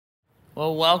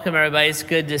Well, welcome everybody. It's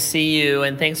good to see you,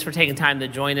 and thanks for taking time to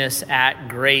join us at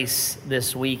Grace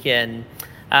this weekend.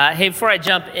 Hey, before I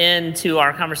jump into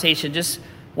our conversation, just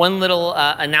one little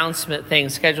announcement thing,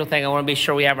 schedule thing I want to be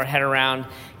sure we have our head around,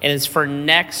 and it's for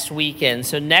next weekend.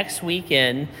 So next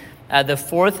weekend, the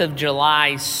 4th of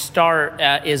July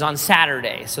is on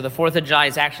Saturday. So the 4th of July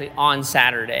is actually on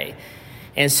Saturday.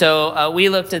 And so we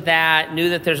looked at that, knew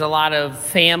that there's a lot of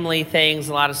family things,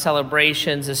 a lot of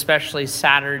celebrations, especially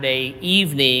Saturday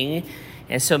evening.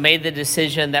 And so made the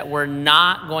decision that we're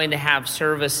not going to have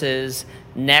services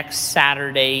next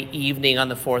Saturday evening on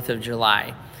the 4th of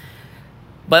July.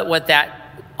 But what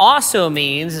that also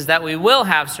means is that we will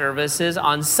have services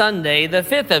on Sunday, the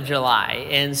 5th of July.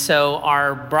 And so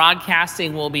our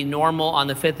broadcasting will be normal on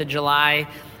the 5th of July.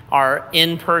 Our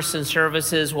in-person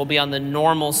services will be on the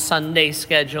normal Sunday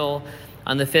schedule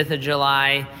on the 5th of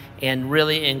July, and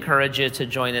really encourage you to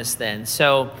join us then.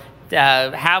 So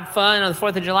have fun on the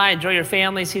 4th of July, enjoy your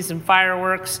family, see some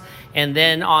fireworks, and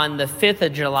then on the 5th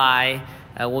of July,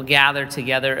 we'll gather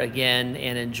together again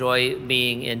and enjoy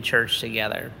being in church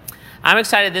together. I'm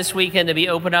excited this weekend to be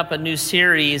opening up a new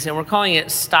series, and we're calling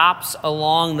it Stops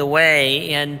Along the Way,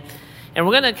 and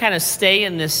we're going to kind of stay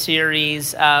in this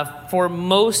series for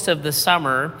most of the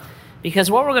summer,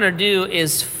 because what we're going to do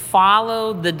is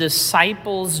follow the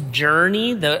disciples'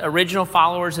 journey, the original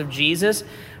followers of Jesus.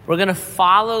 We're going to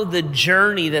follow the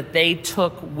journey that they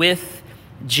took with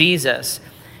Jesus.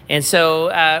 And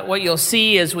so what you'll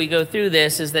see as we go through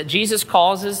this is that Jesus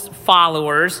calls his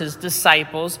followers, his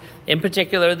disciples, in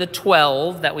particular the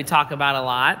 12 that we talk about a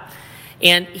lot.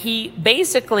 And he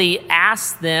basically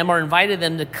asked them or invited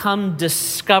them to come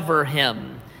discover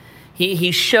him.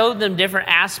 He showed them different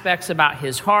aspects about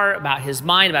his heart, about his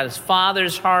mind, about his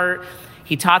Father's heart.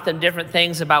 He taught them different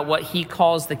things about what he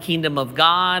calls the kingdom of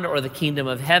God or the kingdom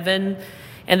of heaven.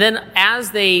 And then as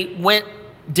they went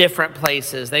different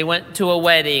places, they went to a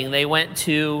wedding, they went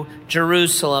to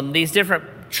Jerusalem, these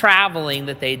different traveling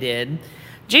that they did,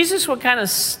 Jesus would kind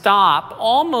of stop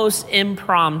almost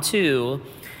impromptu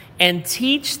and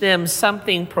teach them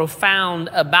something profound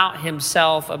about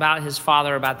himself, about his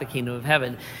Father, about the kingdom of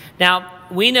heaven. Now,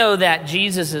 we know that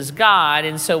Jesus is God,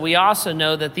 and so we also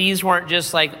know that these weren't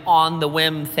just like on the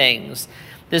whim things.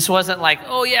 This wasn't like,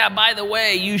 oh yeah, by the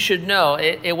way, you should know.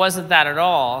 It wasn't that at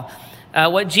all.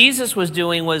 What Jesus was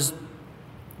doing was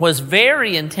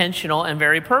very intentional and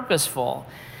very purposeful.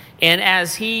 And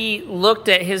as he looked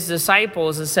at his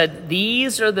disciples and said,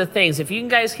 these are the things, if you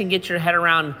guys can get your head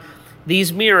around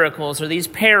these miracles or these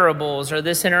parables or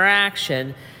this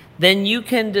interaction, then you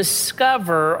can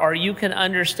discover or you can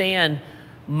understand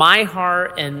my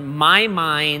heart and my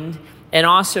mind and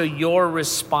also your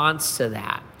response to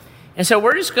that. And so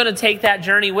we're just going to take that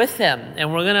journey with them,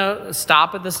 and we're going to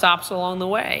stop at the stops along the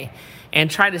way and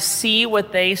try to see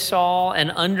what they saw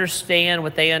and understand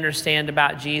what they understand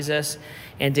about Jesus,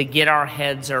 and to get our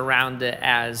heads around it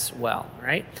as well,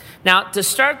 right? Now, to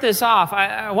start this off,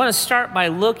 I want to start by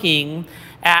looking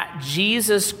at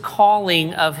Jesus'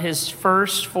 calling of his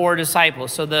first four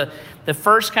disciples. So the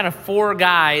first kind of four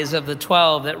guys of the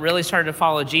 12 that really started to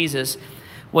follow Jesus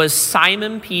was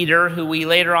Simon Peter, who we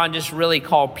later on just really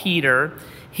call Peter,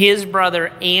 his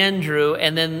brother Andrew,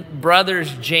 and then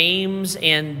brothers James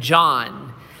and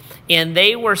John. And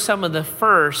they were some of the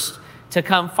first to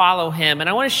come follow him. And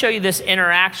I want to show you this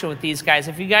interaction with these guys.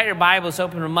 If you got your Bibles,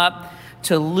 open them up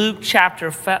to Luke chapter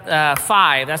 5.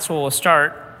 That's where we'll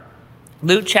start.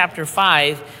 Luke chapter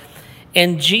 5.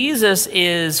 And Jesus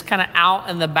is kind of out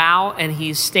and about, and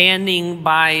he's standing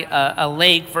by a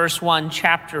lake, verse 1,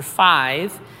 chapter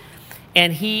 5.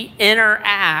 And he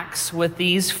interacts with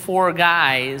these four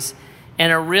guys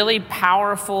in a really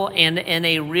powerful and in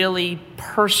a really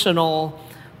personal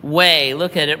way.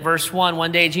 Look at it, verse 1.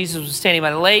 One day Jesus was standing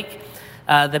by the lake.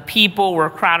 The people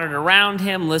were crowded around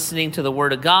him, listening to the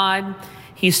word of God.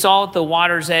 He saw at the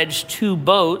water's edge two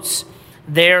boats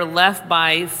there left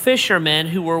by fishermen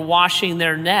who were washing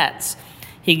their nets.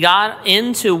 He got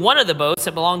into one of the boats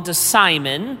that belonged to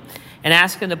Simon and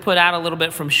asked him to put out a little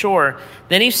bit from shore.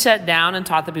 Then he sat down and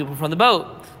taught the people from the boat.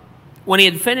 When he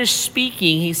had finished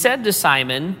speaking, he said to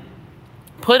Simon,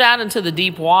 "Put out into the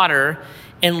deep water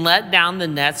and let down the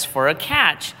nets for a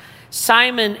catch."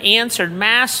 Simon answered,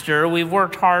 "Master, we've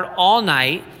worked hard all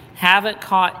night, haven't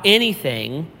caught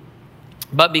anything,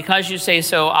 but because you say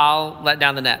so, I'll let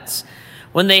down the nets."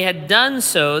 When they had done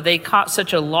so, they caught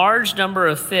such a large number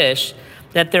of fish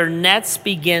that their nets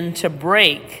began to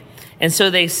break. And so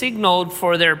they signaled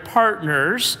for their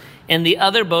partners in the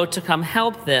other boat to come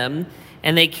help them.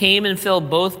 And they came and filled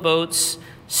both boats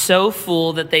so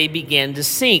full that they began to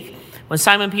sink. When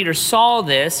Simon Peter saw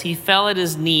this, he fell at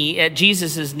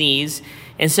Jesus' knees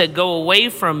and said, "Go away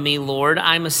from me, Lord,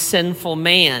 I'm a sinful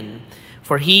man."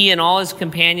 For he and all his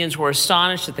companions were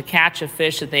astonished at the catch of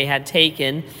fish that they had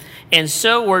taken, and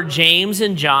so were James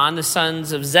and John, the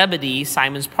sons of Zebedee,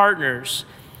 Simon's partners.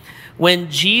 Then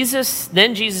Jesus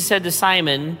said to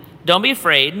Simon, "Don't be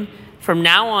afraid. From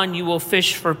now on you will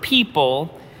fish for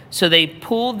people." So they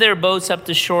pulled their boats up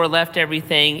to shore, left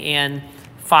everything, and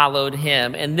followed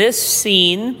him. And this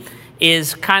scene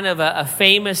is kind of a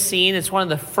famous scene. It's one of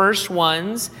the first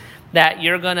ones that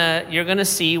you're gonna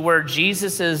see where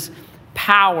Jesus's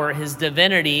power, his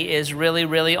divinity, is really,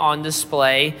 really on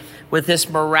display with this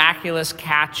miraculous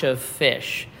catch of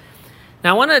fish. Now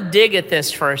I want to dig at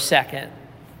this for a second,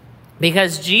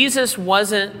 because Jesus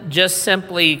wasn't just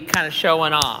simply kind of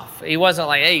showing off. He wasn't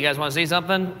like, "Hey, you guys want to see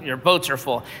something? Your boats are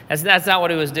full." That's not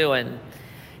what he was doing.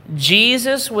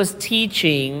 Jesus was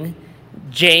teaching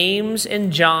James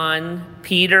and John,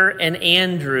 Peter and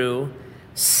Andrew,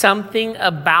 something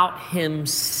about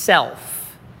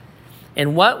himself.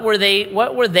 And what were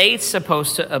they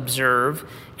supposed to observe,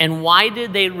 and why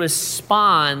did they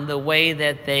respond the way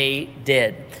that they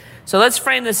did? So let's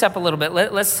frame this up a little bit.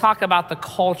 Let's talk about the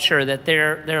culture that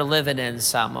they're living in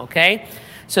some, okay?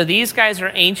 So these guys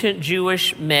are ancient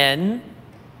Jewish men.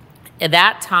 At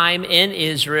that time in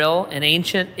Israel, in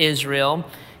ancient Israel,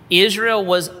 Israel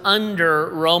was under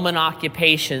Roman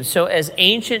occupation. So as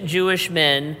ancient Jewish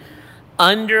men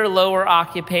under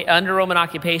Roman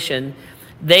occupation,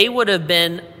 they would have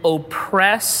been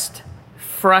oppressed,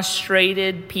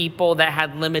 frustrated people that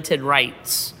had limited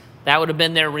rights. That would have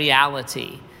been their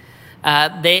reality.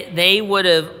 They would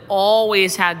have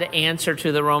always had to answer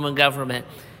to the Roman government.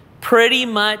 Pretty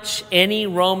much any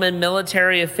Roman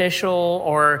military official,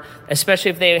 or especially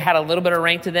if they had a little bit of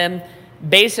rank to them,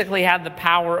 basically had the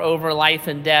power over life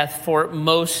and death for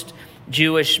most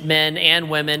Jewish men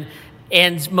and women,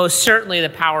 and most certainly the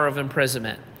power of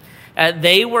imprisonment.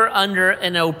 They were under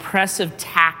an oppressive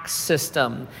tax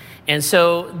system. And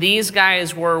so these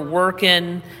guys were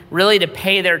working really to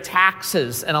pay their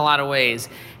taxes in a lot of ways.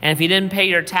 And if you didn't pay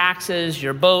your taxes,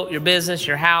 your boat, your business,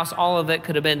 your house, all of it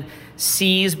could have been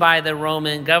seized by the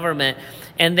Roman government.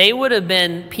 And they would have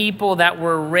been people that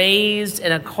were raised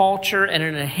in a culture and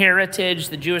in a heritage,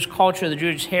 the Jewish culture, the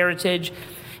Jewish heritage,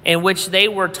 in which they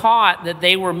were taught that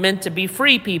they were meant to be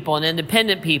free people and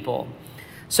independent people.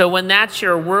 So when that's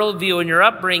your worldview and your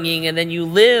upbringing, and then you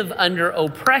live under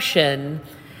oppression,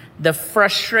 the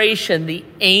frustration, the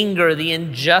anger, the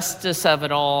injustice of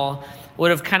it all would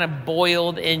have kind of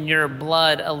boiled in your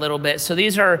blood a little bit. So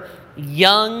these are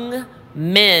young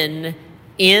men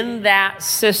in that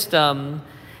system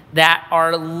that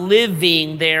are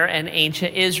living there in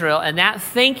ancient Israel. And that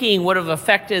thinking would have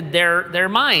affected their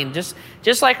mind,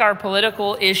 just like our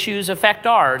political issues affect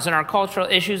ours and our cultural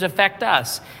issues affect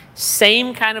us.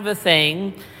 Same kind of a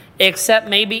thing, except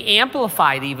maybe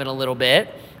amplified even a little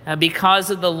bit because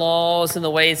of the laws and the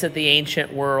ways that the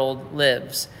ancient world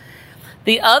lives.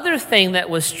 The other thing that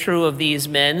was true of these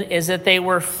men is that they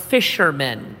were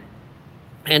fishermen.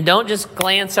 And don't just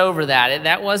glance over that.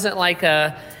 That wasn't like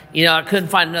I couldn't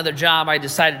find another job, I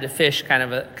decided to fish kind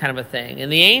of a thing. In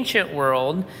the ancient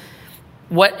world,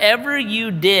 whatever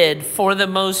you did for the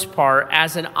most part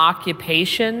as an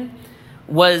occupation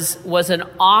was an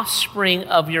offspring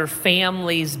of your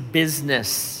family's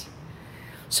business.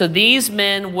 So these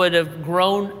men would have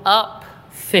grown up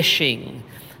fishing.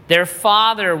 Their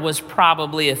father was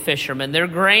probably a fisherman. Their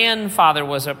grandfather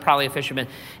was probably a fisherman.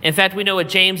 In fact, we know with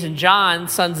James and John,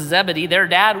 sons of Zebedee, their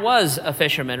dad was a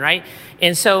fisherman, right?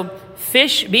 And so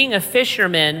being a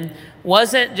fisherman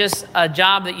wasn't just a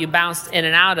job that you bounced in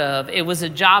and out of. It was a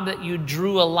job that you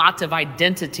drew a lot of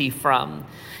identity from.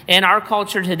 In our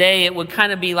culture today, it would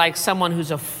kind of be like someone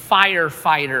who's a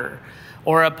firefighter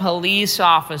or a police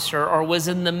officer or was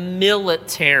in the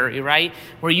military, right?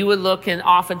 Where you would look and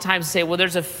oftentimes say, well,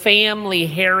 there's a family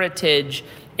heritage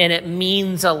and it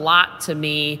means a lot to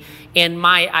me. And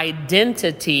my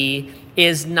identity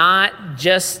is not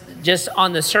just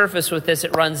on the surface with this,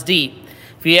 it runs deep.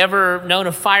 If you ever known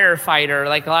a firefighter,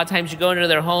 like a lot of times you go into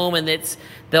their home and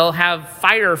they'll have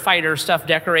firefighter stuff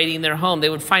decorating their home. They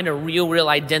would find a real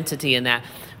identity in that.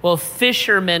 Well,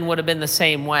 fishermen would have been the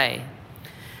same way.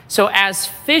 So as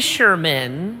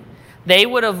fishermen, they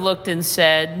would have looked and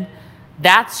said,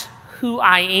 that's who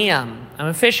I am. I'm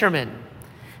a fisherman.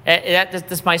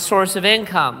 That's my source of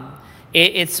income.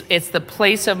 It's the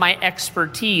place of my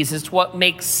expertise. It's what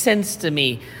makes sense to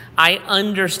me. I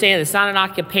understand. It's not an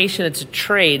occupation, it's a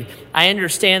trade. I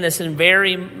understand this in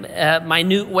very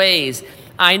minute ways.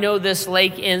 I know this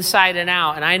lake inside and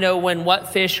out, and I know what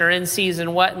fish are in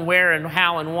season, what and where and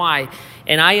how and why.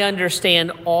 And I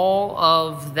understand all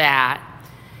of that.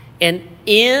 And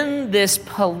in this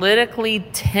politically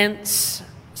tense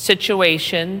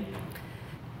situation,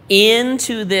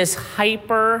 into this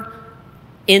hyper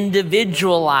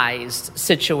individualized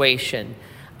situation,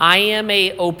 I am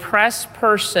a oppressed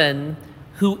person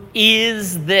who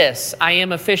is this. I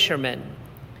am a fisherman.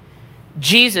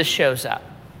 Jesus shows up.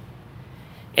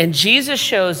 And Jesus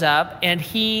shows up, and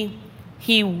he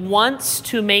wants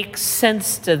to make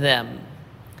sense to them.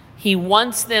 He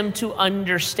wants them to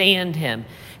understand him.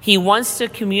 He wants to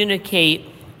communicate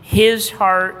his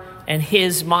heart and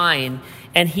his mind.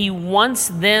 And he wants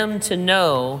them to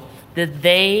know that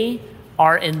they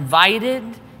are invited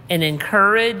and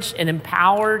encouraged and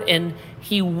empowered. And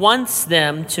he wants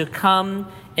them to come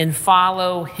and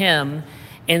follow him.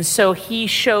 And so he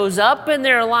shows up in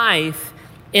their life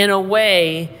in a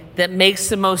way that makes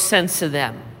the most sense to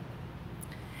them.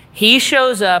 He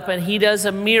shows up and he does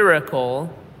a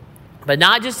miracle, but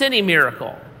not just any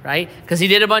miracle, right? Because he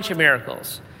did a bunch of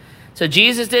miracles. So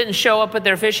Jesus didn't show up at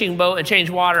their fishing boat and change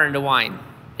water into wine.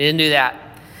 He didn't do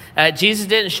that. Jesus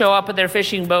didn't show up at their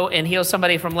fishing boat and heal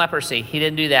somebody from leprosy. He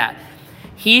didn't do that.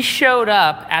 He showed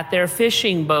up at their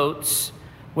fishing boats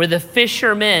where the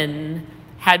fishermen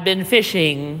had been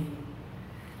fishing,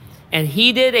 and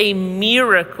he did a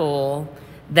miracle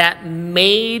that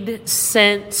made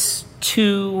sense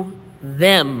to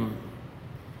them,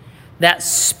 that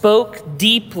spoke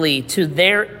deeply to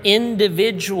their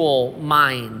individual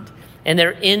mind and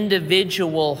their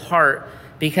individual heart,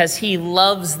 because he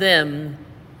loves them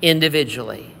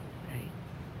individually. Right?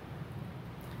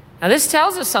 Now, this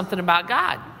tells us something about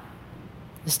God.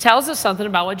 This tells us something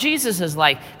about what Jesus is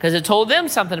like, because it told them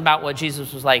something about what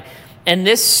Jesus was like. And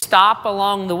this stop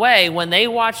along the way, when they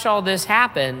watched all this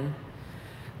happen,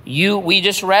 we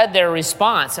just read their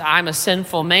response. I'm a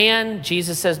sinful man.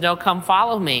 Jesus says, no, come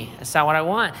follow me. That's not what I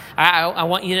want. I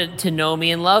want you to know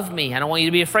me and love me. I don't want you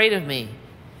to be afraid of me.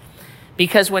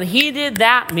 Because when he did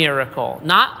that miracle,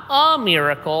 not a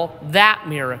miracle, that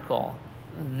miracle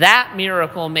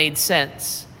made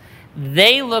sense.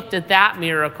 They looked at that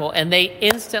miracle and they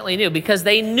instantly knew, because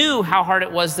they knew how hard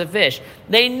it was to fish.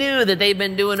 They knew that they'd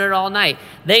been doing it all night.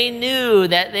 They knew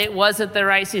that it wasn't the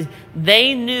right season.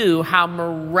 They knew how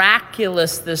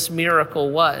miraculous this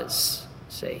miracle was.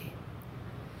 See?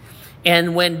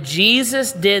 And when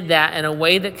Jesus did that in a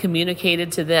way that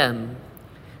communicated to them,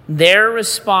 their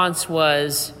response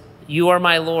was, you are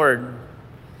my Lord,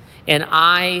 and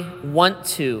I want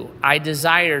to, I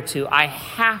desire to, I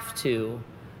have to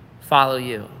follow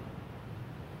you.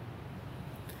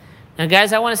 Now,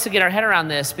 guys, I want us to get our head around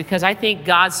this, because I think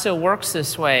God still works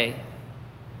this way.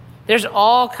 There's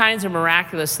all kinds of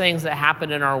miraculous things that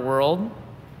happen in our world,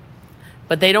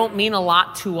 but they don't mean a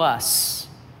lot to us,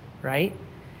 right?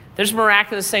 There's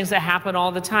miraculous things that happen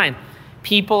all the time.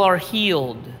 People are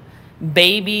healed.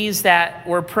 Babies that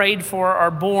were prayed for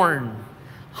are born.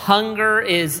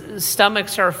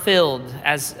 Stomachs are filled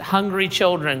as hungry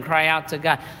children cry out to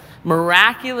God.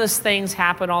 Miraculous things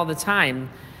happen all the time,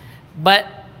 but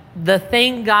the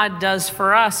thing God does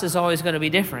for us is always going to be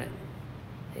different.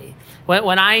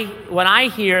 When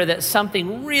I hear that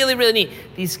something really, really neat,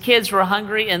 these kids were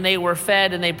hungry and they were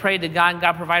fed and they prayed to God and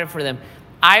God provided for them,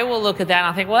 I will look at that and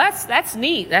I'll think, well, that's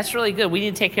neat. That's really good. We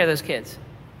need to take care of those kids.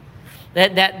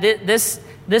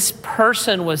 This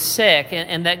person was sick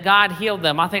and that God healed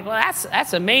them. I think, well,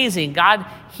 that's amazing. God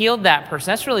healed that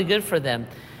person. That's really good for them.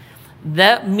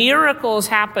 The miracles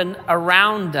happen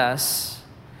around us.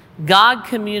 God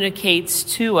communicates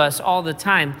to us all the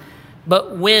time.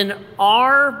 But when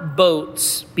our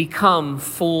boats become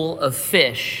full of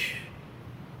fish,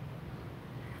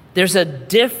 there's a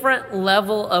different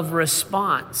level of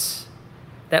response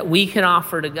that we can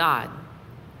offer to God.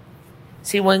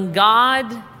 See, when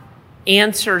God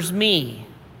answers me,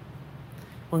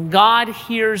 when God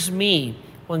hears me,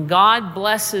 when God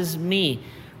blesses me,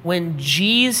 when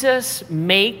Jesus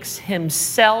makes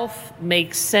himself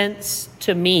make sense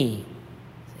to me,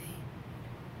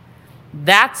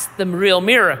 that's the real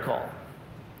miracle.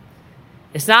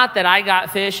 It's not that I got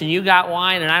fish and you got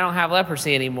wine and I don't have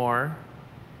leprosy anymore.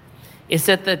 It's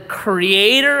that the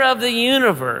creator of the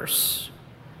universe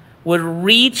would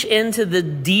reach into the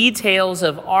details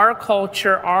of our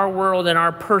culture, our world, and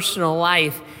our personal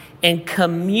life and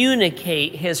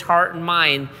communicate his heart and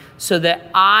mind so that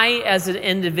I, as an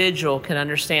individual, can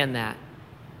understand that.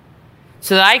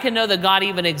 So that I can know that God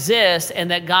even exists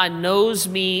and that God knows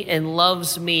me and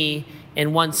loves me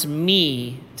and wants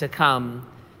me to come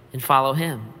and follow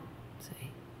him.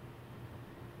 See?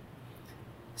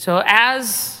 So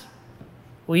as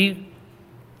we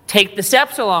take the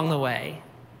steps along the way,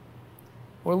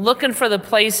 we're looking for the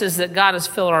places that God has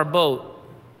filled our boat.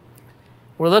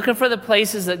 We're looking for the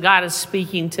places that God is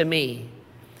speaking to me.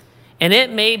 And it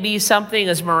may be something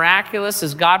as miraculous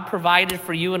as God provided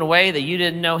for you in a way that you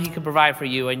didn't know he could provide for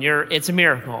you, and it's a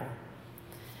miracle.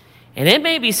 And it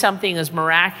may be something as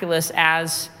miraculous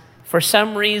as, for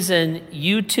some reason,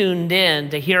 you tuned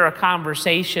in to hear a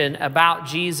conversation about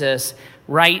Jesus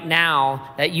right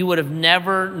now that you would have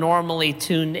never normally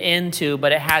tuned into,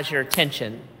 but it has your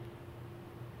attention.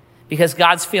 Because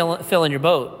God's filling your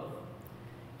boat.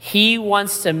 He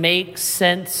wants to make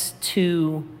sense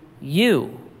to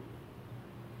you.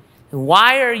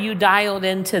 Why are you dialed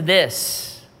into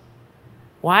this?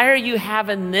 Why are you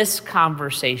having this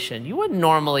conversation? You wouldn't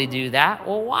normally do that.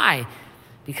 Well, why?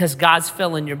 Because God's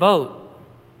filling your boat.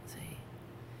 See?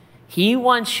 He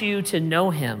wants you to know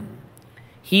him.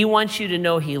 He wants you to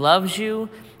know he loves you.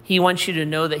 He wants you to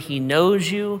know that he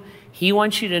knows you. He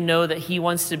wants you to know that he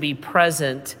wants to be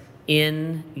present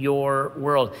in your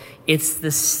world. It's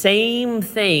the same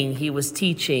thing he was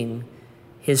teaching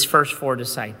his first 4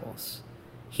 disciples.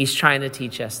 He's trying to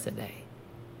teach us today.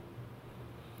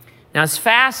 Now, it's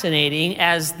fascinating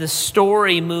as the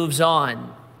story moves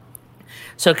on.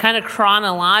 So kind of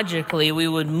chronologically, we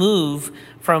would move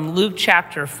from Luke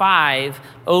chapter 5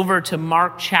 over to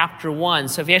Mark chapter 1.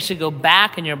 So if you actually go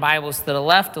back in your Bibles to the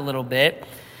left a little bit,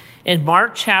 in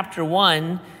Mark chapter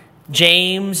 1,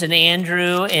 James and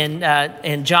Andrew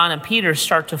and John and Peter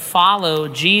start to follow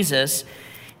Jesus,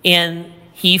 and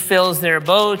he fills their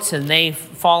boats, and they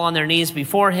fall on their knees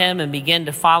before him and begin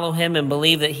to follow him and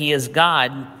believe that he is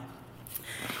God.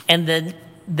 And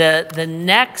the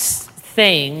next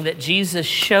thing that Jesus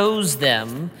shows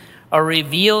them or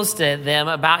reveals to them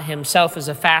about himself is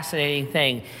a fascinating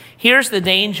thing. Here's the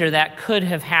danger that could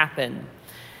have happened.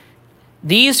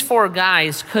 These 4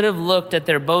 guys could have looked at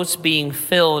their boats being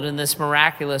filled in this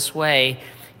miraculous way,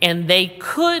 and they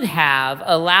could have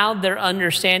allowed their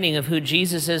understanding of who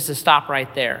Jesus is to stop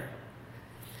right there.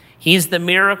 He's the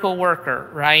miracle worker,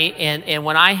 right? And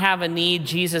when I have a need,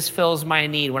 Jesus fills my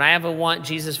need. When I have a want,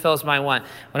 Jesus fills my want.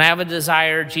 When I have a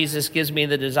desire, Jesus gives me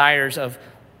the desires of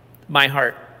my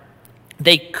heart.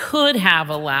 They could have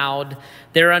allowed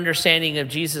their understanding of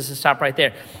Jesus to stop right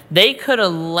there. They could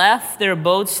have left their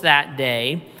boats that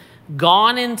day,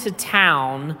 gone into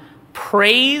town,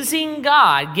 praising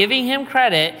God, giving him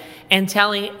credit, and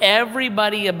telling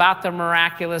everybody about the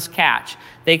miraculous catch.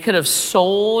 They could have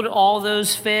sold all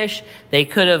those fish. They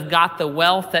could have got the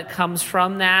wealth that comes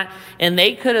from that. And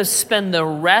they could have spent the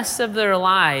rest of their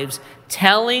lives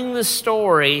telling the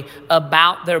story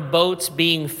about their boats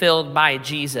being filled by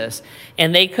Jesus.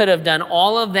 And they could have done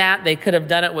all of that. They could have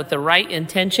done it with the right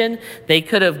intention. They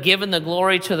could have given the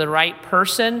glory to the right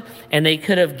person. And they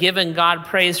could have given God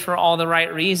praise for all the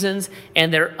right reasons.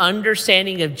 And their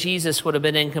understanding of Jesus would have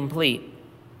been incomplete.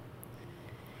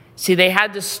 See, they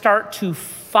had to start to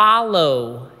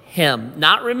follow him,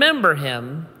 not remember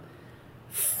him,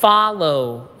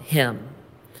 follow him.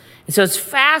 And so it's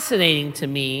fascinating to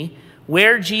me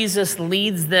where Jesus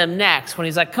leads them next. When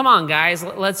he's like, come on, guys,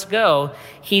 let's go.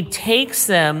 He takes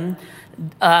them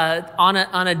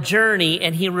on a journey,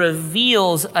 and he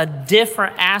reveals a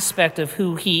different aspect of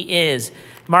who he is.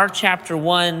 Mark chapter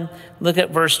 1, look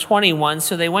at verse 21.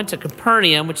 So they went to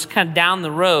Capernaum, which is kind of down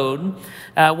the road.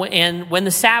 And when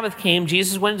the Sabbath came,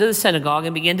 Jesus went into the synagogue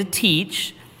and began to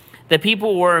teach. The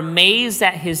people were amazed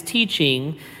at his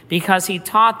teaching because he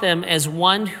taught them as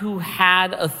one who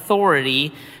had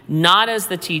authority, not as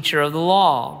the teacher of the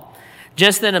law.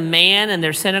 Just then a man in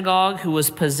their synagogue who was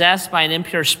possessed by an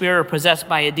impure spirit or possessed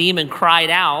by a demon cried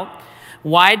out,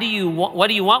 what do you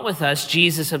want with us,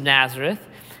 Jesus of Nazareth?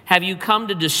 Have you come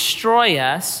to destroy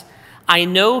us? I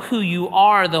know who you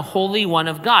are, the Holy One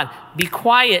of God. Be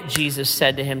quiet, Jesus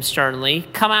said to him sternly.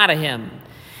 Come out of him.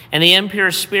 And the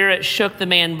impure spirit shook the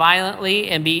man violently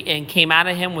and came out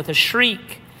of him with a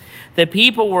shriek. The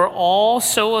people were all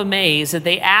so amazed that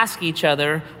they asked each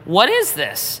other, what is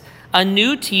this? A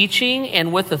new teaching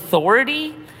and with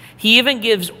authority? He even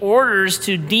gives orders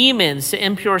to demons, to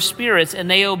impure spirits,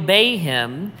 and they obey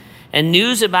him. And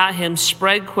news about him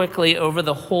spread quickly over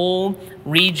the whole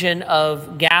region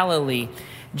of Galilee.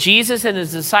 Jesus and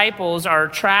his disciples are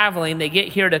traveling. They get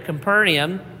here to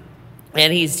Capernaum,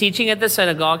 and he's teaching at the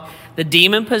synagogue. The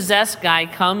demon-possessed guy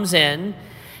comes in,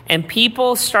 and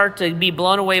people start to be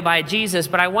blown away by Jesus.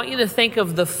 But I want you to think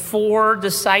of the 4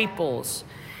 disciples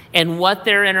and what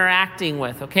they're interacting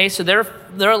with, okay? So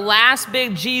their last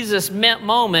big Jesus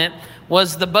moment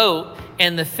was the boat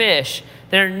and the fish.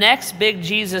 Their next big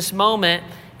Jesus moment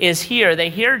is here. They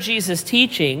hear Jesus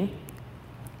teaching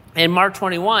in Mark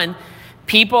 21.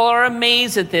 People are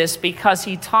amazed at this because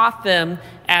he taught them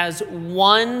as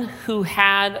one who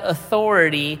had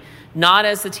authority, not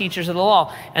as the teachers of the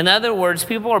law. In other words,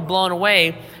 people are blown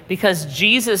away because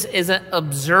Jesus isn't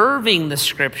observing the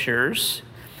scriptures.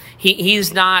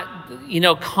 He's not,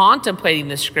 contemplating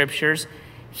the scriptures.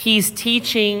 He's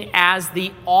teaching as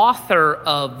the author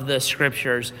of the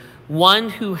scriptures, one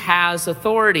who has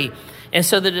authority. And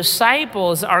so the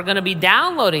disciples are going to be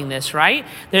downloading this, right?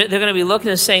 They're going to be looking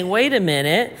and saying, wait a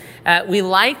minute, we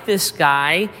like this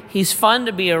guy. He's fun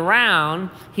to be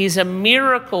around. He's a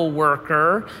miracle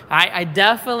worker. I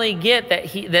definitely get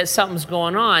that something's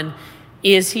going on.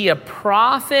 Is he a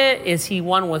prophet? Is he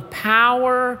one with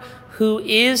power? Who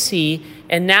is he?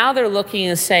 And now they're looking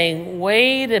and saying,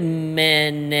 wait a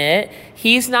minute.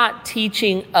 He's not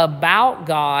teaching about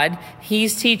God.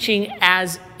 He's teaching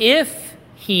as if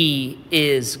he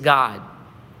is God.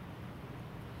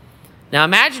 Now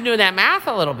imagine doing that math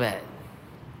a little bit,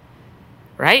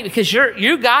 right? Because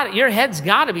your head's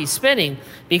got to be spinning,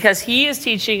 because he is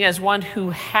teaching as one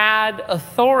who had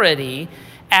authority,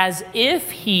 as if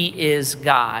he is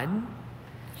God.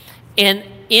 And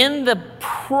in the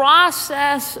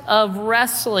process of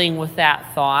wrestling with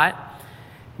that thought,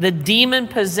 the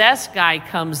demon-possessed guy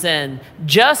comes in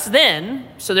just then.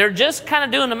 So they're just kind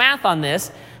of doing the math on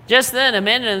this. Just then, a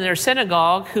man in their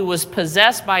synagogue who was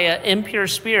possessed by an impure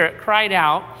spirit cried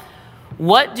out,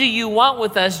 "What do you want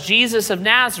with us, Jesus of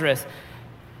Nazareth?"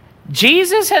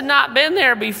 Jesus had not been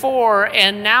there before,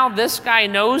 and now this guy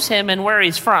knows him and where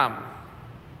he's from.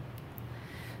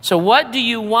 So what do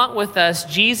you want with us,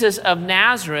 Jesus of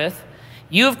Nazareth?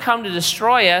 You have come to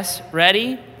destroy us.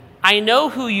 Ready? I know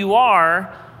who you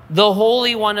are, the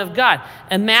Holy One of God.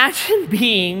 Imagine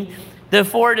being the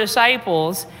 4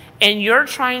 disciples and you're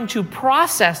trying to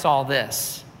process all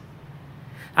this.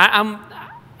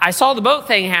 I saw the boat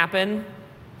thing happen.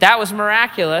 That was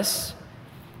miraculous.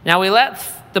 Now we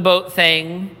left the boat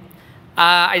thing.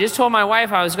 I just told my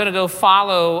wife I was going to go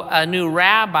follow a new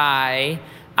rabbi.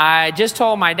 I just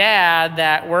told my dad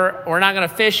that we're not going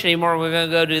to fish anymore. We're going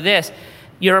to go do this.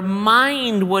 Your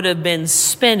mind would have been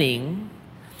spinning.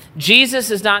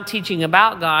 Jesus is not teaching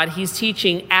about God. He's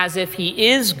teaching as if he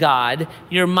is God.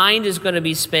 Your mind is going to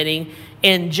be spinning.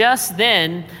 And just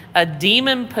then, a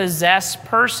demon-possessed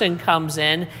person comes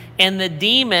in, and the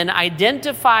demon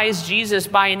identifies Jesus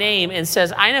by name and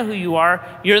says, I know who you are.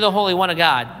 You're the Holy One of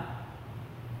God.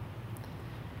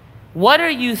 What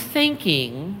are you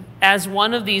thinking as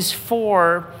one of these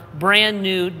 4 brand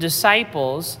new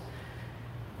disciples?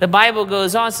 The Bible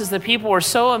goes on, says the people were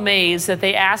so amazed that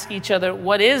they asked each other,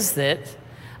 what is it?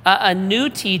 A new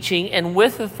teaching and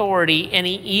with authority, and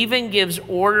he even gives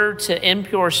order to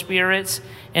impure spirits,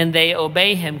 and they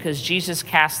obey him because Jesus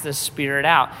cast the spirit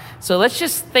out. So let's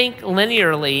just think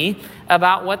linearly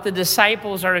about what the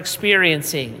disciples are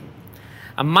experiencing.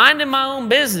 I'm minding my own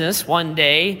business one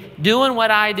day, doing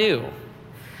what I do.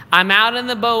 I'm out in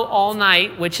the boat all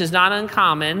night, which is not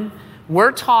uncommon.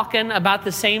 We're talking about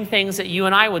the same things that you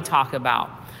and I would talk about.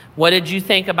 What did you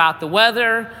think about the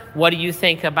weather? What do you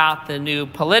think about the new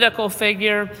political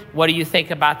figure? What do you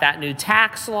think about that new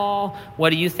tax law? What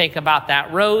do you think about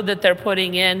that road that they're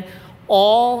putting in?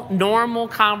 All normal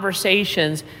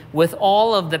conversations with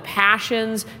all of the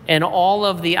passions and all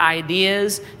of the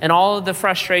ideas and all of the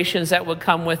frustrations that would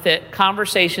come with it.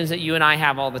 Conversations that you and I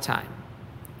have all the time.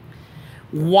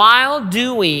 While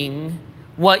doing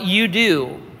what you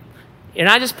do, you're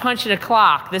not just punching a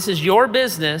clock. This is your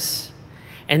business,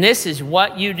 and this is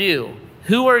what you do.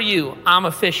 Who are you? I'm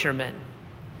a fisherman.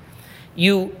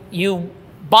 You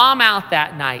bomb out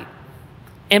that night.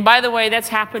 And by the way, that's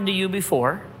happened to you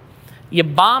before. You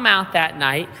bomb out that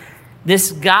night.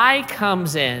 This guy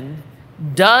comes in,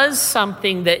 does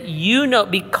something that you know,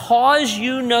 because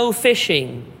you know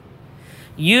fishing,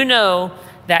 you know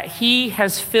that he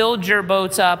has filled your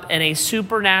boats up in a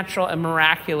supernatural and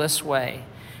miraculous way.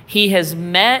 He has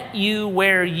met you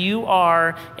where you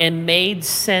are and made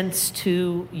sense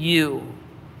to you.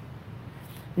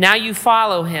 Now you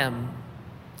follow him.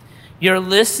 You're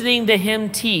listening to him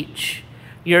teach.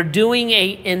 You're doing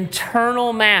an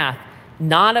internal math,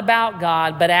 not about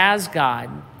God, but as God.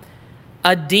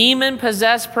 A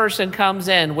demon-possessed person comes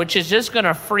in, which is just going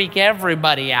to freak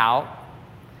everybody out.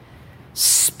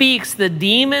 Speaks, the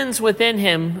demons within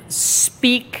him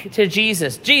speak to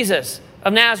Jesus. Jesus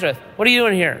of Nazareth, what are you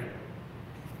doing here?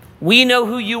 We know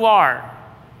who you are.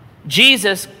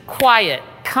 Jesus, quiet,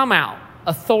 come out.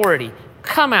 Authority,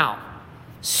 come out.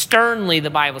 Sternly, the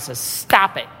Bible says,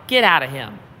 stop it, get out of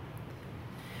him.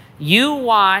 You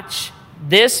watch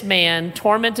this man,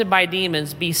 tormented by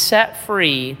demons, be set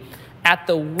free at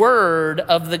the word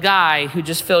of the guy who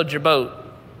just filled your boat.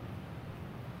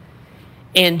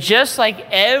 And just like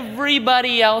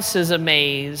everybody else is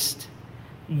amazed,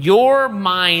 your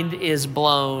mind is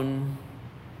blown,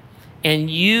 and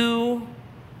you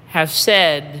have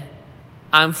said,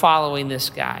 I'm following this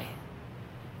guy.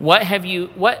 What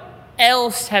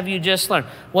else have you just learned?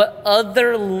 What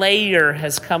other layer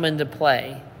has come into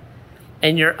play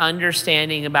in your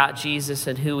understanding about Jesus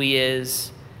and who he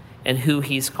is and who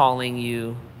he's calling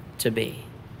you to be?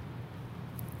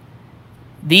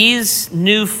 These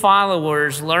new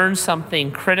followers learned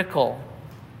something critical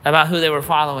about who they were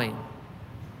following.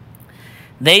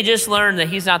 They just learned that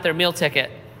he's not their meal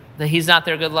ticket, that he's not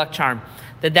their good luck charm,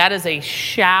 that is a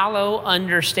shallow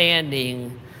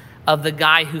understanding of the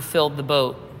guy who filled the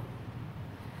boat.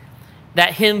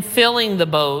 That him filling the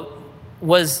boat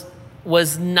was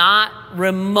not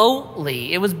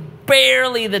remotely, it was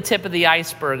barely the tip of the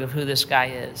iceberg of who this guy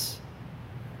is.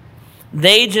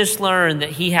 They just learned that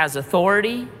he has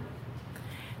authority,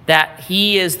 that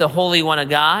he is the Holy One of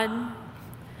God,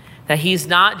 that he's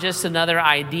not just another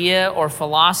idea or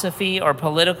philosophy or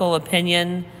political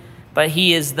opinion, but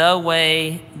he is the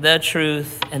way, the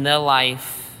truth, and the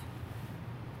life.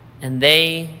 And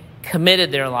they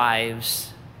committed their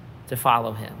lives to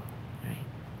follow him. Right?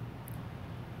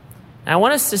 Now, I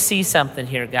want us to see something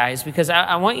here, guys, because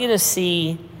I want you to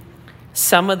see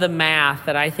some of the math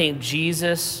that I think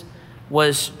Jesus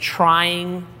was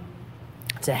trying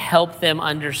to help them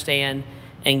understand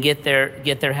and get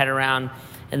their head around,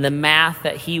 and the math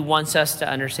that he wants us to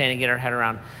understand and get our head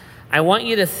around. I want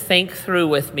you to think through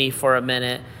with me for a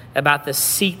minute about the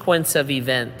sequence of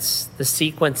events.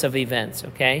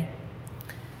 Okay?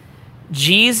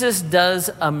 Jesus does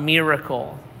a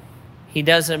miracle. He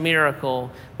does a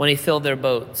miracle when he filled their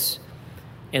boats.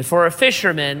 And for a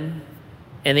fisherman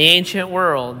in the ancient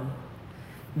world,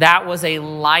 that was a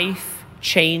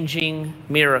life-changing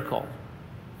miracle.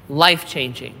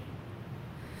 Life-changing.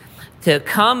 To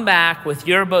come back with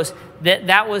your boats,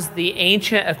 that was the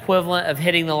ancient equivalent of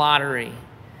hitting the lottery.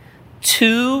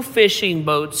 2 fishing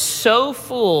boats so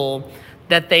full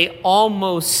that they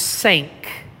almost sank.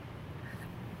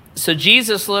 So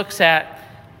Jesus looks at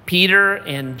Peter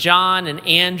and John and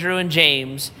Andrew and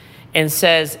James and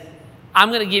says, I'm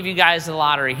going to give you guys the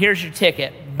lottery. Here's your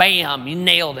ticket. Bam, you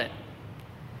nailed it.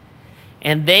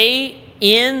 And they,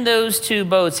 in those 2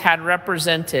 boats, had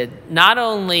represented not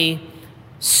only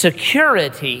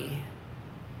security,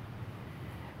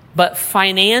 but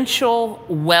financial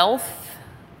wealth,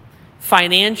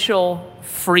 financial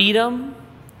freedom.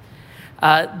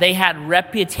 They had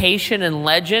reputation and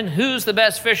legend. Who's the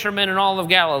best fisherman in all of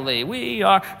Galilee? We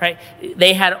are, right?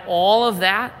 They had all of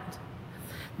that.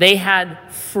 They had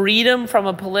freedom from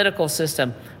a political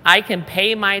system. I can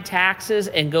pay my taxes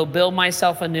and go build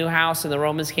myself a new house, and the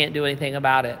Romans can't do anything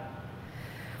about it.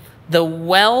 The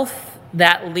wealth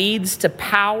that leads to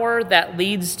power, that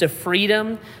leads to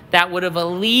freedom, that would have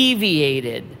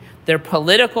alleviated their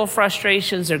political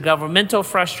frustrations, their governmental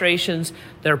frustrations,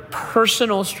 their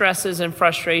personal stresses and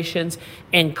frustrations,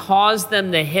 and caused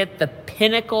them to hit the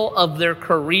pinnacle of their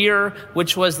career,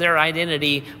 which was their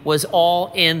identity, was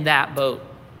all in that boat.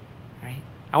 Right?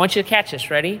 I want you to catch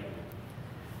this. Ready?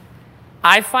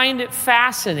 I find it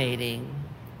fascinating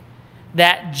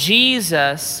that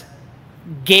Jesus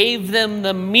gave them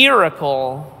the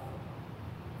miracle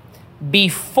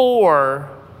before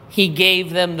he gave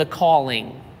them the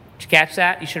calling. Did you catch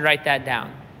that? You should write that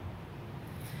down.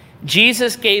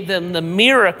 Jesus gave them the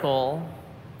miracle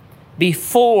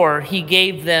before he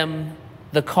gave them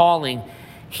the calling.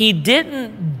 He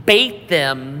didn't bait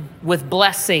them with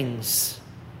blessings.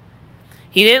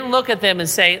 He didn't look at them and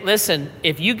say, listen,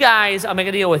 if you guys, I'll make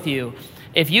a deal with you.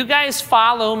 If you guys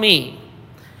follow me,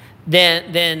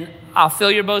 then I'll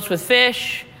fill your boats with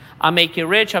fish. I'll make you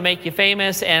rich. I'll make you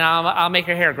famous. And I'll make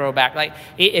your hair grow back. Like,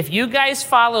 if you guys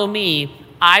follow me,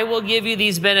 I will give you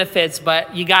these benefits,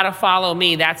 but you got to follow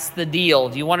me. That's the deal.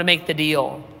 Do you want to make the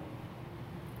deal?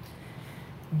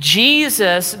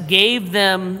 Jesus gave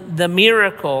them the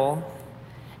miracle,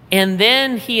 and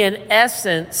then he, in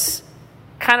essence,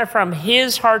 kind of from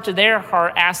his heart to their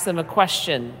heart, asked them a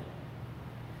question.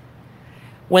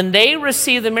 When they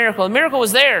received the miracle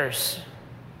was theirs.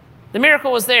 The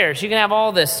miracle was theirs. You can have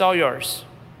all this. It's all yours.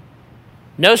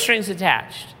 No strings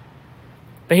attached.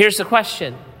 But here's the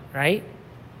question, right?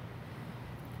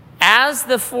 As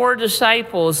the 4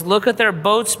 disciples look at their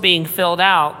boats being filled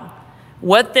out,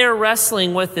 what they're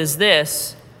wrestling with is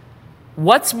this.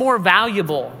 What's more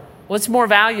valuable? What's more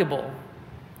valuable?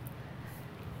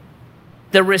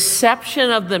 The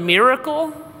reception of the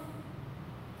miracle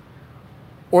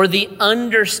or the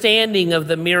understanding of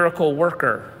the miracle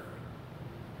worker?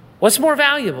 What's more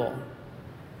valuable?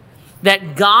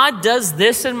 That God does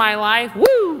this in my life?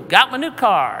 Woo, got my new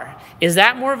car. Is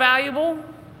that more valuable?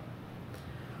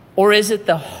 Or is it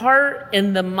the heart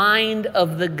and the mind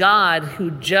of the God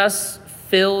who just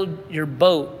filled your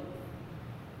boat?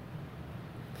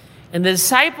 And the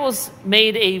disciples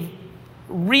made a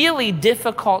really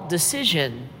difficult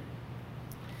decision.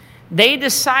 They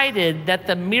decided that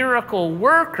the miracle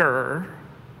worker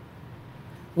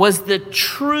was the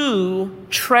true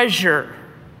treasure.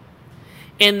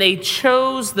 And they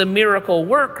chose the miracle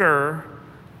worker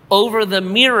over the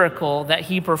miracle that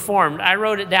he performed. I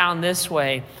wrote it down this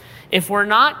way. If we're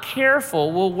not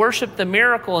careful, we'll worship the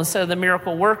miracle instead of the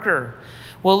miracle worker.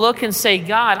 We'll look and say,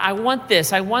 God, I want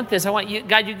this. I want you.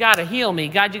 God, you got to heal me.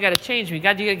 God, you got to change me.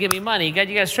 God, you got to give me money. God,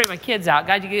 you got to straighten my kids out.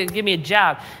 God, you got to give me a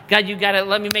job. God, you got to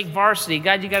let me make varsity.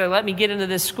 God, you got to let me get into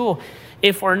this school.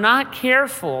 If we're not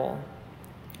careful,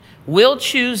 we'll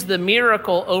choose the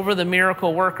miracle over the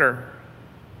miracle worker.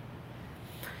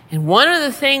 And one of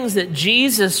the things that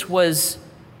Jesus was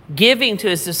giving to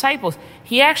his disciples,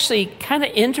 he actually kind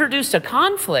of introduced a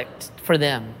conflict for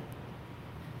them.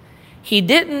 He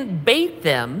didn't bait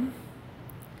them.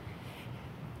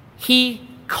 He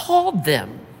called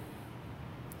them.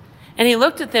 And he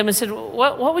looked at them and said,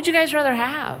 what would you guys rather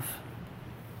have?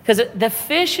 Because the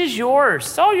fish is yours.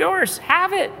 It's all yours.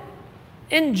 Have it.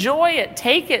 Enjoy it.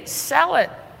 Take it. Sell it.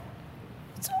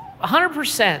 It's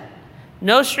 100%.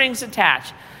 No strings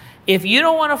attached. If you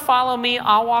don't want to follow me,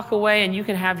 I'll walk away and you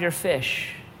can have your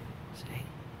fish. See?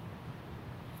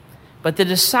 But the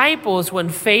disciples, when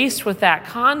faced with that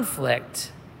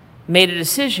conflict, made a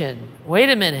decision. Wait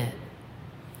a minute.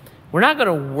 We're not going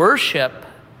to worship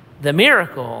the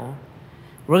miracle.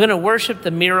 We're going to worship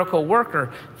the miracle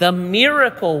worker. The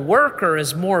miracle worker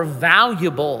is more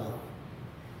valuable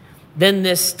than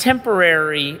this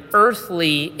temporary,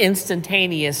 earthly,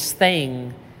 instantaneous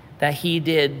thing that he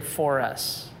did for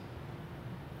us.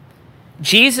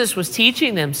 Jesus was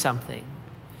teaching them something.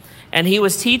 And he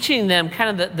was teaching them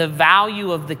kind of the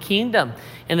value of the kingdom.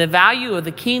 And the value of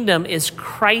the kingdom is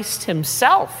Christ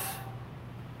himself.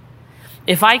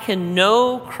 If I can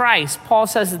know Christ, Paul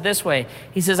says it this way.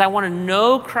 He says, I want to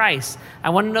know Christ. I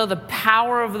want to know the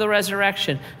power of the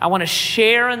resurrection. I want to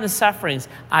share in the sufferings.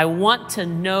 I want to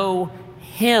know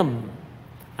him.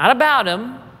 Not about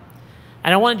him.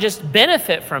 I don't want to just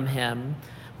benefit from him,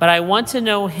 but I want to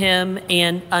know him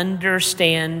and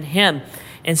understand him.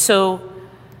 And so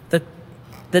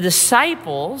the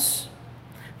disciples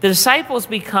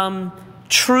become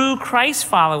true Christ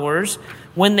followers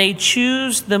when they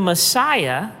choose the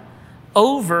Messiah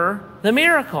over the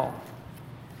miracle.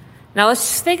 Now let's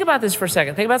just think about this for a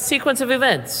second. Think about the sequence of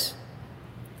events.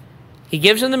 He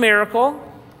gives them the miracle.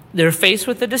 They're faced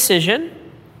with a decision.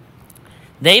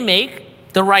 They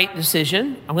make the right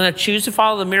decision. I'm going to choose to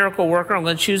follow the miracle worker. I'm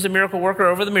going to choose the miracle worker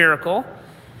over the miracle.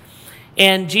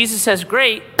 And Jesus says,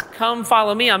 great, come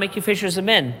follow me. I'll make you fishers of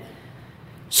men.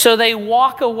 So they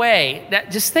walk away.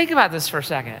 Just think about this for a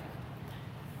second.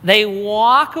 They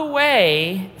walk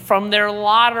away from their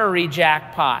lottery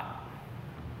jackpot.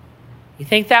 You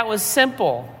think that was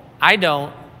simple? I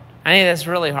don't. I think that's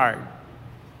really hard.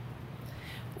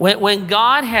 When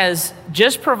God has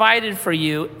just provided for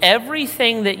you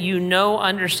everything that you know,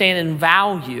 understand, and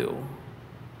value,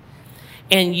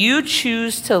 and you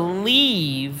choose to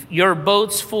leave your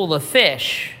boats full of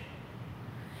fish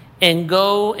and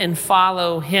go and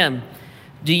follow him,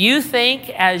 do you think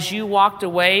as you walked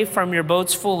away from your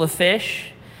boats full of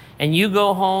fish and you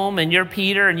go home and you're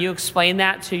Peter and you explain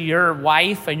that to your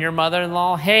wife and your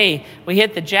mother-in-law, hey, we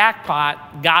hit the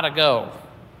jackpot, gotta go.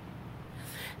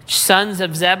 Sons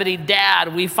of Zebedee,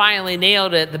 Dad, we finally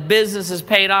nailed it. The business is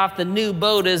paid off. The new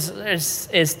boat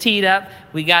is teed up.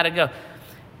 We got to go.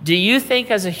 Do you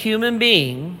think as a human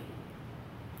being,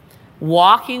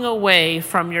 walking away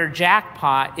from your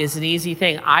jackpot is an easy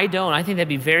thing? I don't. I think that'd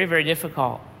be very, very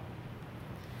difficult.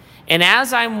 And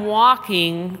as I'm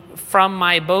walking from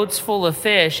my boats full of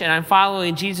fish and I'm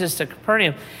following Jesus to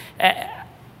Capernaum,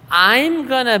 I'm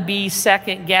going to be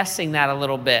second guessing that a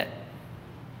little bit.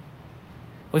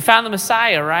 We found the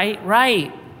Messiah, right?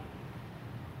 Right.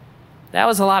 That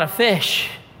was a lot of fish.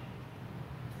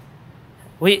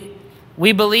 We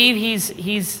believe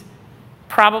he's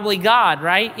probably God,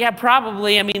 right? Yeah,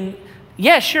 probably. I mean,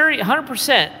 yeah, sure,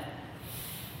 100%.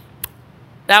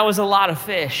 That was a lot of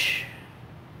fish.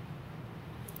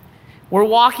 We're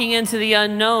walking into the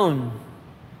unknown.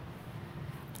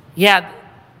 Yeah,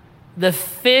 the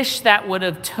fish that would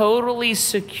have totally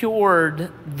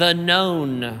secured the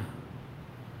known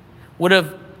would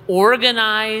have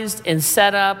organized and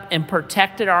set up and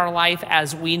protected our life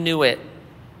as we knew it.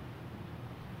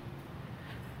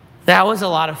 That was a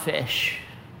lot of fish.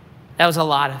 That was a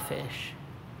lot of fish.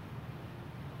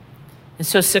 And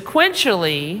so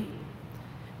sequentially,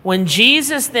 when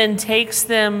Jesus then takes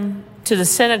them to the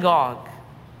synagogue,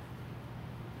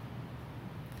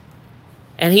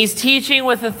 and he's teaching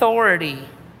with authority,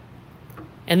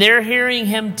 and they're hearing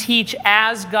him teach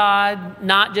as God,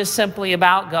 not just simply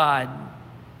about God.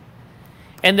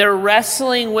 And they're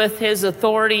wrestling with his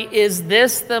authority. Is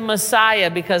this the Messiah?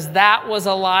 Because that was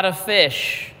a lot of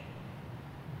fish.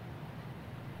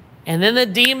 And then the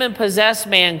demon-possessed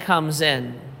man comes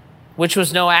in, which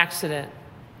was no accident.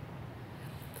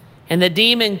 And the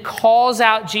demon calls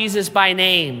out Jesus by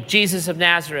name, Jesus of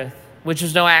Nazareth, which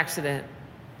was no accident.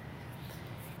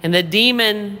 And the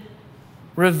demon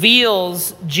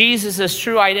reveals Jesus'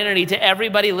 true identity to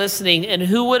everybody listening. And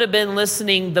who would have been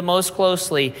listening the most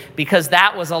closely? Because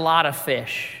that was a lot of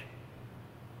fish.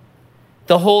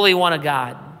 The Holy One of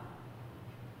God.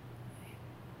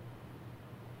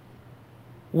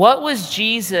 What was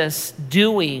Jesus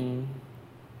doing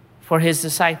for his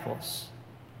disciples?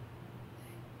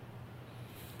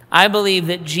 I believe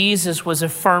that Jesus was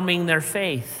affirming their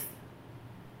faith.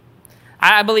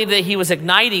 I believe that he was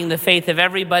igniting the faith of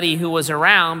everybody who was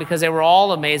around because they were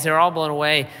all amazed. They were all blown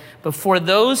away. But for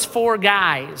those 4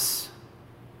 guys,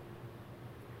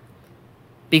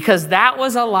 because that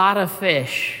was a lot of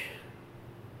fish,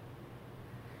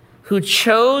 who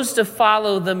chose to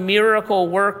follow the miracle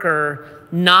worker,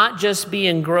 not just be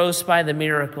engrossed by the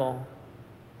miracle,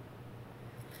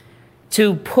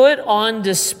 to put on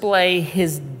display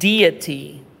his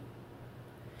deity,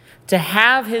 to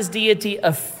have his deity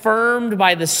affirmed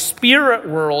by the spirit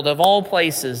world of all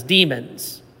places,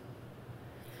 demons,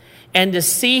 and to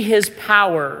see his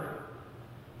power,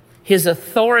 his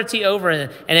authority over it.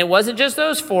 And it wasn't just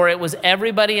those 4, it was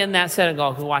everybody in that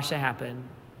synagogue who watched it happen.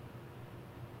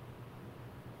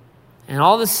 And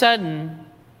all of a sudden,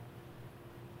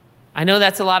 I know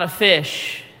that's a lot of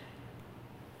fish,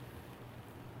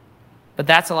 but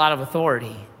that's a lot of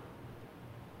authority.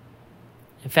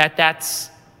 In fact, that's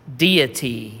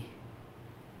deity.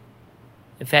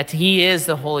 In fact, he is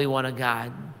the Holy One of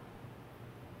God.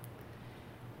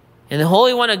 And the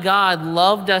Holy One of God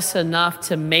loved us enough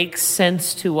to make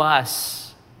sense to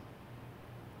us.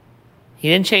 He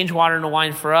didn't change water into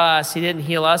wine for us. He didn't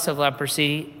heal us of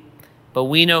leprosy, but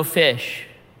we know fish.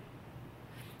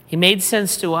 He made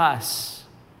sense to us.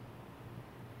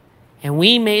 And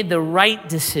we made the right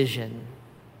decision.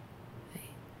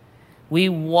 We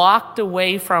walked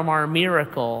away from our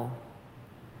miracle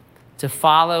to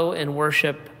follow and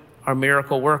worship our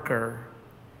miracle worker.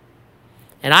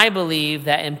 And I believe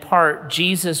that in part,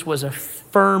 Jesus was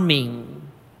affirming,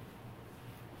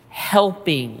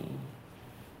 helping,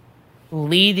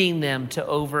 leading them to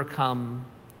overcome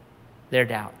their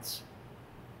doubts.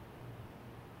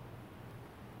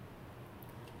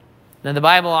 Now, the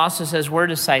Bible also says we're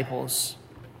disciples.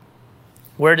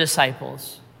 We're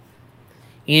disciples.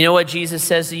 You know what Jesus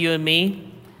says to you and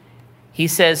me? He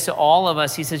says to all of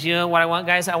us, he says, you know what I want,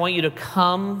 guys? I want you to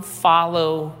come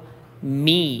follow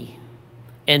me.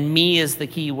 And me is the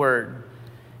key word.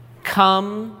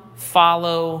 Come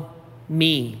follow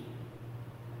me.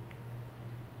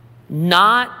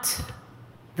 Not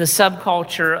the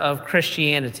subculture of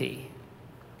Christianity.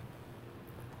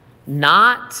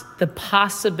 Not the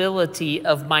possibility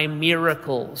of my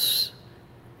miracles.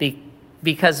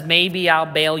 Because maybe I'll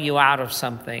bail you out of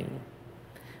something,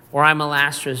 or I'm a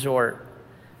last resort.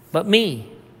 But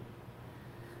me.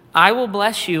 I will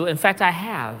bless you. In fact, I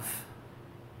have.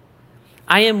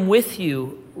 I am with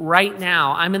you right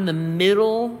now. I'm in the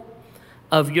middle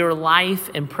of your life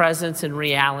and presence and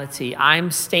reality. I'm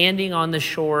standing on the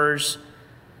shores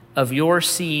of your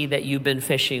sea that you've been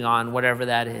fishing on, whatever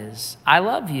that is. I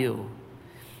love you,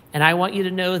 and I want you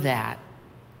to know that.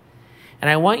 And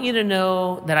I want you to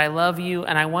know that I love you,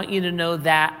 and I want you to know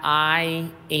that I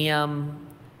am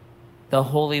the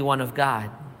Holy One of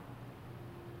God.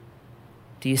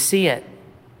 Do you see it?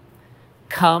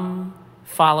 Come,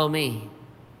 follow me.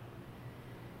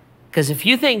 Because if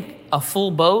you think a full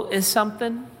boat is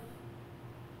something,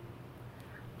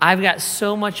 I've got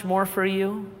so much more for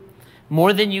you,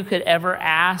 more than you could ever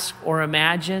ask or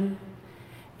imagine,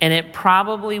 and it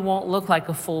probably won't look like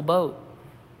a full boat.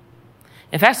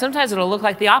 In fact, sometimes it'll look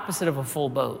like the opposite of a full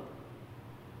boat.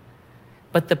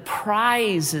 But the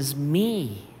prize is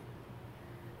me,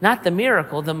 not the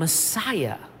miracle, the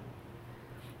Messiah.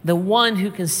 the one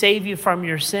who can save you from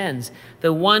your sins,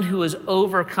 the one who has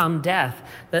overcome death,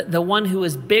 the one who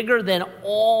is bigger than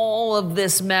all of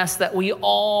this mess that we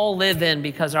all live in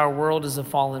because our world is a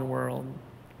fallen world.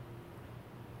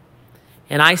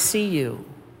 And I see you.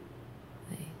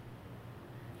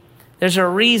 There's a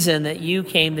reason that you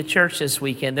came to church this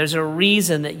weekend. There's a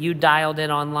reason that you dialed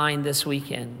in online this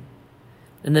weekend.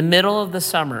 In the middle of the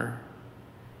summer,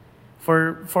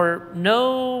 for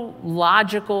no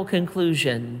logical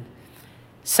conclusion,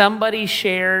 somebody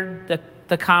shared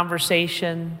the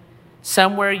conversation,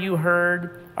 somewhere you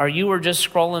heard, or you were just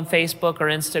scrolling Facebook or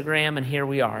Instagram, and here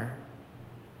we are.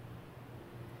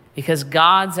 Because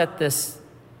God's at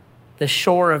the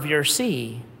shore of your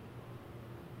sea.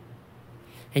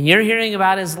 And you're hearing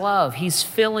about his love. He's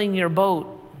filling your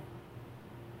boat.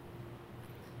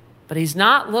 But he's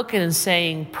not looking and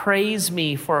saying, praise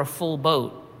me for a full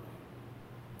boat.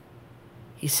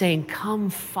 He's saying, come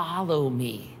follow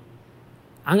me.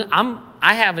 I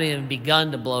haven't even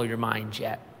begun to blow your mind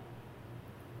yet.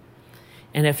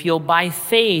 And if you'll by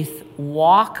faith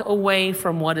walk away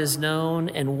from what is known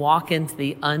and walk into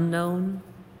the unknown,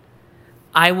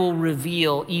 I will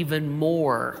reveal even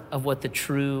more of what the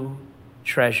true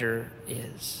treasure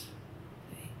is.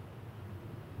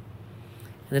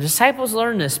 And the disciples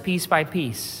learned this piece by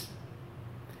piece.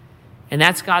 And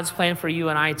that's God's plan for you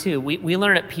and I too. We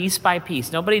learn it piece by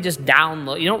piece. Nobody just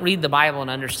download. You don't read the Bible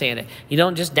and understand it. You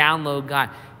don't just download God.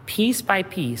 Piece by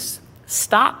piece,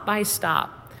 stop by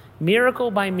stop,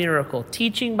 miracle by miracle,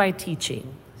 teaching by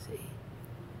teaching.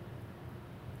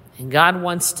 And God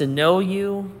wants to know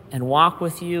you and walk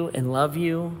with you and love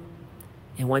you,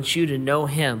 and wants you to know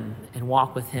him and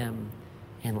walk with him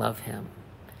and love him.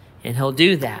 And he'll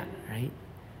do that, right,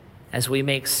 as we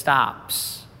make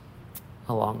stops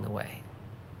along the way.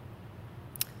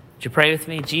 Would you pray with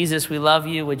me? Jesus, we love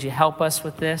you. Would you help us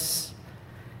with this?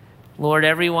 Lord,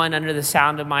 everyone under the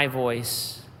sound of my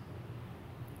voice,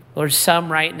 Lord,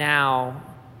 some right now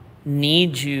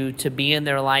need you to be in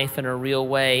their life in a real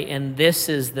way, and this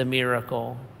is the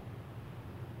miracle.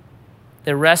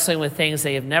 They're wrestling with things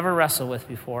they have never wrestled with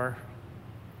before.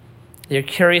 They're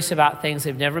curious about things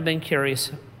they've never been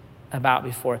curious about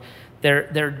before.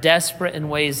 They're desperate in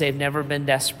ways they've never been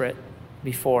desperate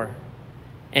before.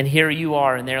 And here you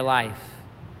are in their life.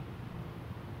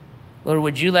 Lord,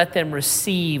 would you let them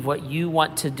receive what you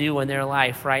want to do in their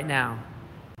life right now?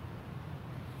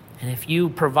 And if you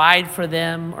provide for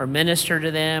them or minister to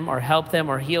them or help them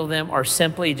or heal them or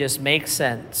simply just make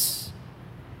sense,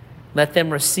 let them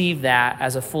receive that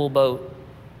as a full boat.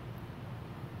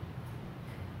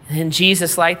 And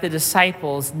Jesus, like the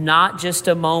disciples, not just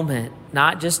a moment,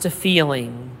 not just a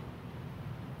feeling,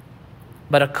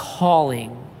 but a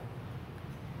calling.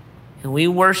 And we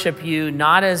worship you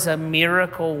not as a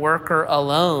miracle worker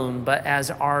alone, but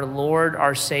as our Lord,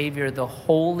 our Savior, the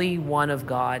Holy One of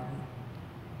God.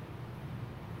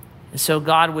 And so,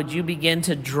 God, would you begin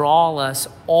to draw us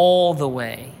all the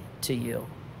way to you?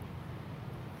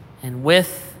 And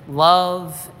with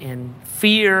love and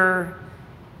fear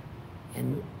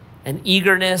and an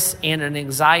eagerness and an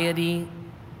anxiety,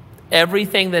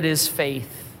 everything that is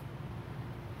faith,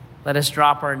 let us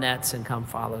drop our nets and come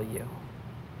follow you.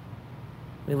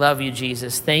 We love you,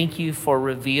 Jesus. Thank you for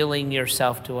revealing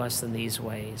yourself to us in these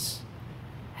ways.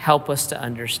 Help us to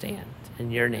understand.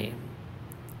 In your name,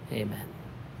 amen.